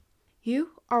You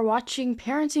are watching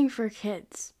Parenting for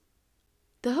Kids.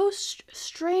 The host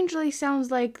strangely sounds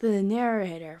like the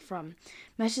narrator from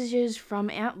Messages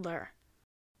from Antler.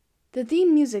 The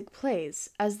theme music plays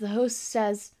as the host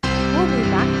says, "We'll be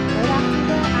back right after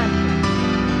the ad."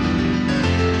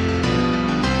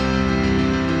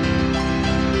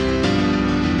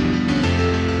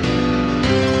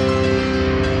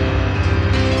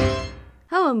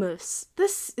 Hello, Moose.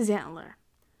 This is Antler.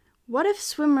 What if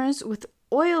swimmers with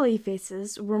oily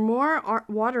faces were more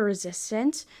water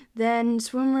resistant than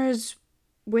swimmers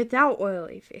without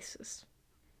oily faces?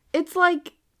 It's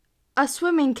like a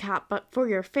swimming cap, but for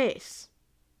your face.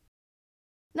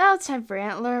 Now it's time for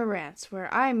Antler Rants,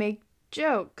 where I make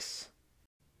jokes.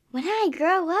 When I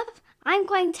grow up, I'm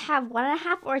going to have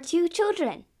 1.5 or 2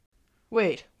 children.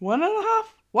 Wait,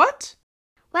 1.5? What?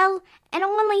 Well, an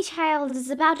only child is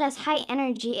about as high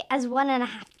energy as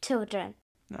 1.5 children.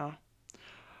 No.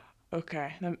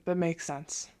 Okay, that makes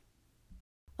sense.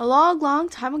 A long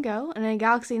time ago, in a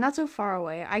galaxy not so far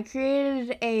away, I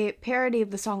created a parody of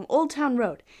the song Old Town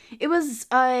Road. It was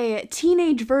a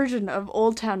teenage version of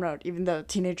Old Town Road, even though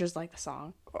teenagers like the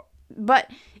song.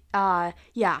 But,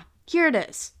 yeah, here it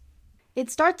is. It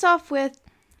starts off with,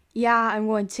 I'm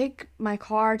going to take my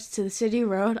car to the city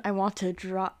road. I want to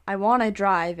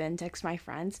drive and text my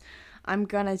friends. I'm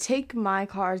gonna take my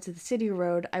car to the city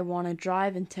road. I want to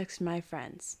drive and text my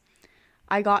friends.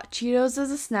 I got Cheetos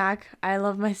as a snack. I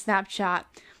love my Snapchat.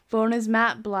 Phone is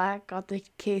matte black. Got the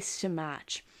case to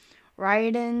match.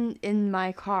 Riding in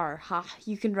my car. Ha,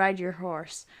 you can ride your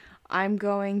horse. I'm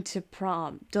going to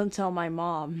prom. Don't tell my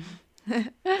mom.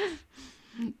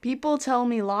 People tell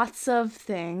me lots of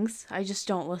things. I just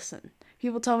don't listen.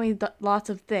 People tell me lots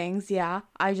of things. Yeah,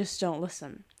 I just don't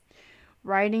listen.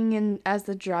 Riding in as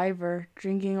the driver.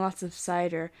 Drinking lots of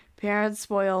cider. Parents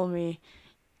spoil me.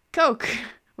 Coke.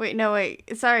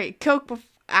 Sorry, Coke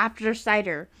after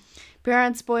cider.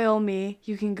 Parents spoil me.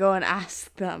 You can go and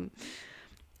ask them.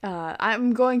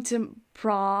 I'm going to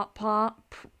prom.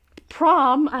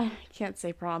 I can't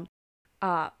say prom.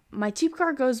 My cheap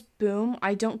car goes boom.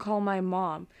 I don't call my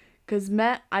mom. 'Cause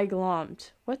I glommed.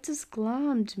 What does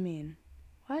glommed mean?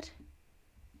 What?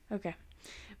 Okay.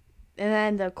 And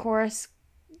then the chorus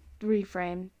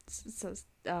reframe says,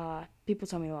 people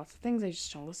tell me lots of things. I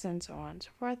just don't listen, so on and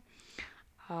so forth.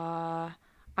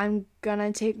 I'm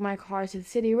gonna take my car to the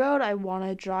city road. I want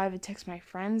to drive and text my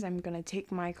friends. I'm gonna take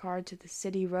my car to the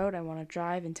city road. I want to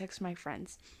drive and text my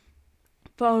friends.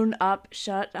 Phone up,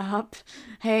 shut up.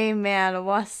 Hey man,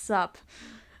 what's up?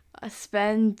 I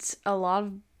spent a lot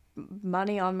of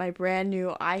money on my brand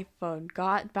new iPhone.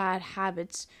 Got bad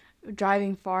habits.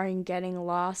 Driving far and getting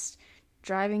lost.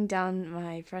 Driving down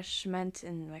my fresh mint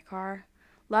in my car.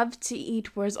 Love to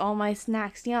eat, where's all my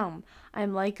snacks? Yum.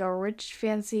 I'm like a rich,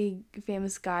 fancy,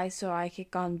 famous guy, so I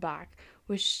kick on back.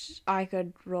 Wish I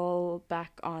could roll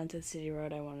back onto the city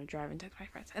road. I want to drive and text my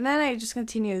friends. And then it just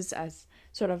continues as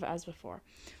before.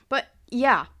 But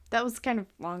yeah, that was kind of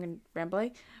long and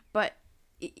rambly. But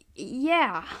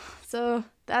yeah, so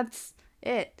that's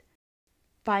it.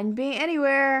 Find me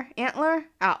anywhere. Antler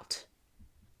out.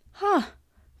 Huh,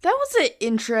 that was an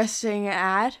interesting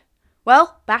ad.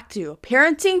 Well, back to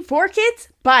Parenting for Kids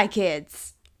by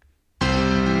Kids.